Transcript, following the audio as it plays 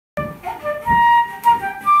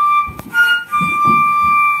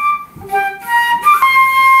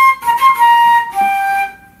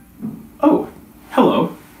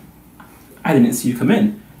I didn't see you come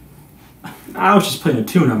in. I was just playing a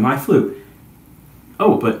tune on my flute.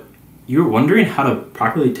 Oh, but you were wondering how to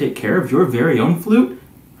properly take care of your very own flute?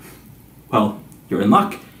 Well, you're in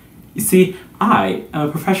luck. You see, I am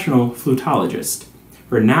a professional flutologist,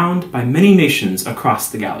 renowned by many nations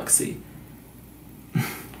across the galaxy.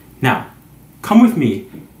 Now, come with me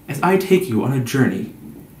as I take you on a journey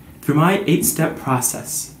through my 8-step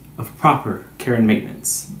process of proper care and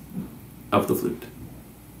maintenance of the flute.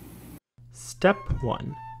 Step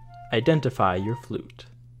 1. Identify your flute.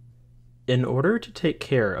 In order to take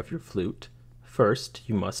care of your flute, first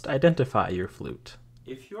you must identify your flute.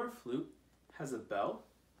 If your flute has a bell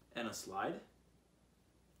and a slide,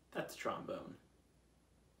 that's trombone.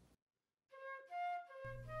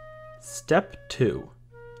 Step 2.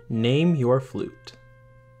 Name your flute.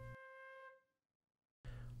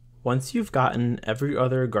 Once you've gotten every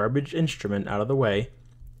other garbage instrument out of the way,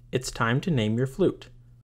 it's time to name your flute.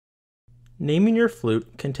 Naming your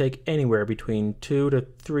flute can take anywhere between 2 to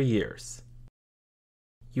 3 years.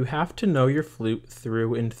 You have to know your flute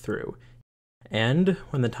through and through, and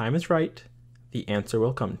when the time is right, the answer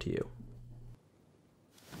will come to you.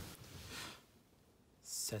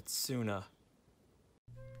 Setsuna.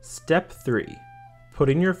 Step 3.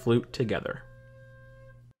 Putting your flute together.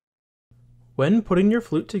 When putting your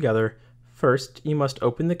flute together, first you must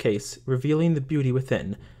open the case, revealing the beauty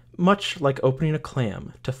within, much like opening a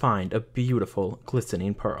clam to find a beautiful,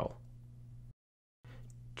 glistening pearl.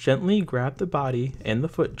 Gently grab the body and the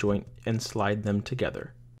foot joint and slide them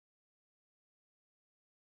together.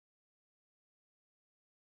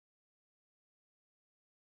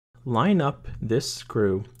 Line up this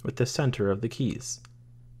screw with the center of the keys.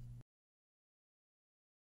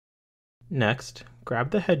 Next,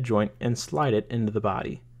 grab the head joint and slide it into the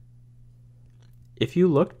body. If you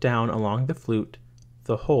look down along the flute,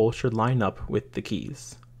 the hole should line up with the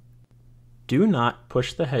keys. Do not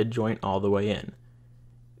push the head joint all the way in.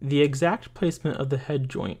 The exact placement of the head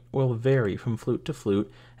joint will vary from flute to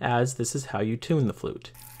flute, as this is how you tune the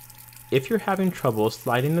flute. If you're having trouble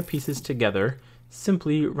sliding the pieces together,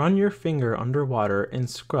 simply run your finger underwater and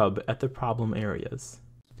scrub at the problem areas.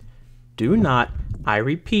 Do not, I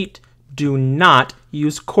repeat, do not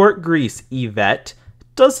use cork grease, Yvette.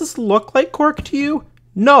 Does this look like cork to you?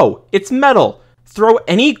 No, it's metal. Throw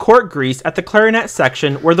any cork grease at the clarinet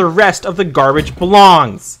section where the rest of the garbage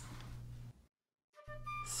belongs.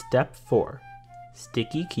 Step 4.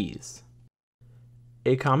 Sticky keys.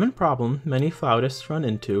 A common problem many flautists run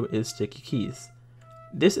into is sticky keys.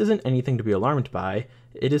 This isn't anything to be alarmed by,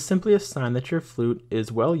 it is simply a sign that your flute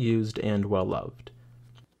is well used and well loved.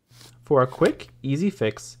 For a quick, easy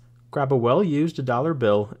fix, grab a well-used dollar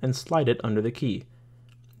bill and slide it under the key.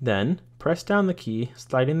 Then, press down the key,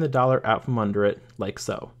 sliding the dollar out from under it, like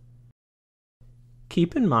so.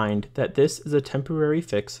 Keep in mind that this is a temporary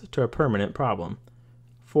fix to a permanent problem.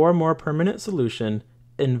 For a more permanent solution,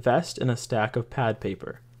 invest in a stack of pad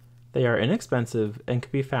paper. They are inexpensive and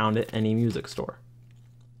can be found at any music store.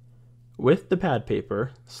 With the pad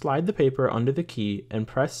paper, slide the paper under the key and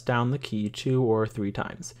press down the key 2 or 3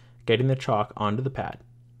 times, getting the chalk onto the pad,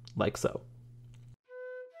 like so.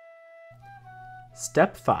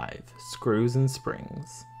 Step 5. Screws and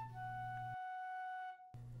springs.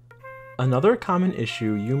 Another common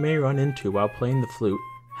issue you may run into while playing the flute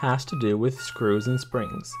has to do with screws and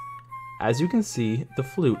springs. As you can see, the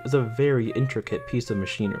flute is a very intricate piece of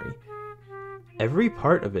machinery. Every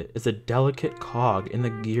part of it is a delicate cog in the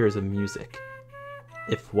gears of music.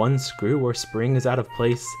 If one screw or spring is out of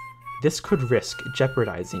place, this could risk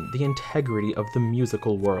jeopardizing the integrity of the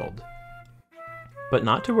musical world. But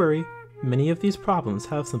not to worry, many of these problems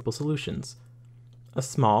have simple solutions. A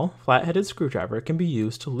small, flat-headed screwdriver can be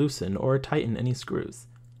used to loosen or tighten any screws.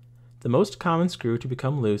 The most common screw to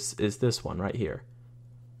become loose is this one right here.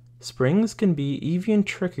 Springs can be even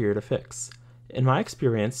trickier to fix. In my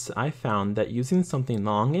experience, I found that using something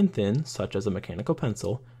long and thin, such as a mechanical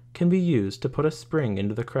pencil, can be used to put a spring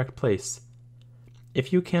into the correct place.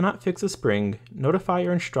 If you cannot fix a spring, notify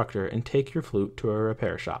your instructor and take your flute to a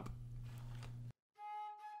repair shop.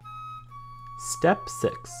 Step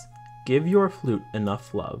 6. Give your flute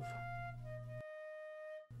enough love.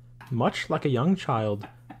 Much like a young child,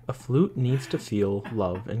 a flute needs to feel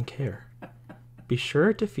love and care. Be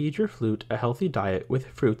sure to feed your flute a healthy diet with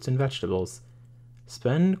fruits and vegetables.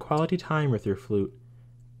 Spend quality time with your flute.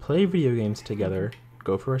 Play video games together,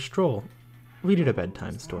 go for a stroll, read it a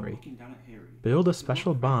bedtime story. Build a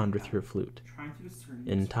special bond with your flute.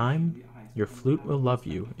 In time, your flute will love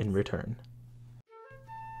you in return.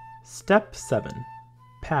 Step 7.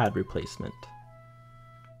 Pad replacement.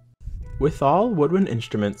 With all woodwind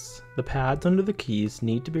instruments, the pads under the keys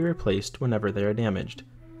need to be replaced whenever they are damaged.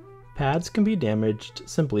 Pads can be damaged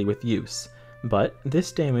simply with use, but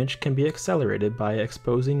this damage can be accelerated by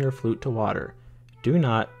exposing your flute to water. Do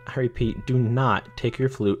not, I repeat, do not take your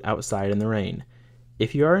flute outside in the rain.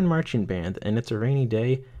 If you are in marching band and it's a rainy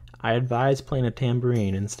day, I advise playing a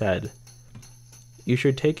tambourine instead. You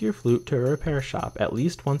should take your flute to a repair shop at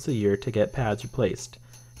least once a year to get pads replaced.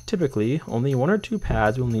 Typically, only 1 or 2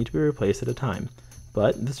 pads will need to be replaced at a time,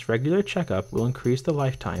 but this regular checkup will increase the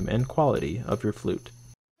lifetime and quality of your flute.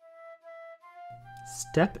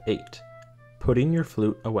 Step 8. Putting your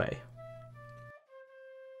flute away.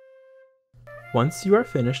 Once you are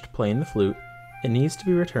finished playing the flute, it needs to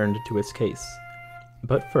be returned to its case.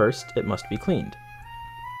 But first, it must be cleaned.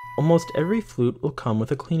 Almost every flute will come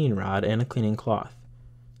with a cleaning rod and a cleaning cloth.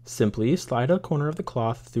 Simply slide a corner of the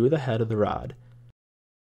cloth through the head of the rod.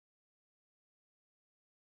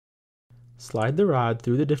 Slide the rod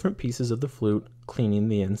through the different pieces of the flute, cleaning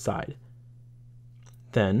the inside.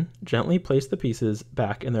 Then, gently place the pieces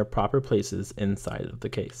back in their proper places inside of the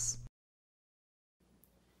case.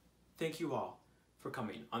 Thank you all for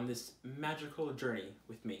coming on this magical journey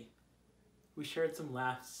with me. We shared some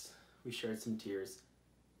laughs, we shared some tears,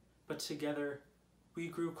 but together we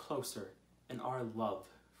grew closer in our love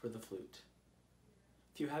for the flute.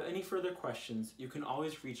 If you have any further questions, you can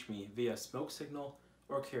always reach me via smoke signal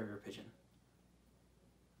or carrier pigeon.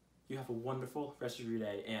 You have a wonderful rest of your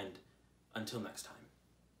day, and until next time.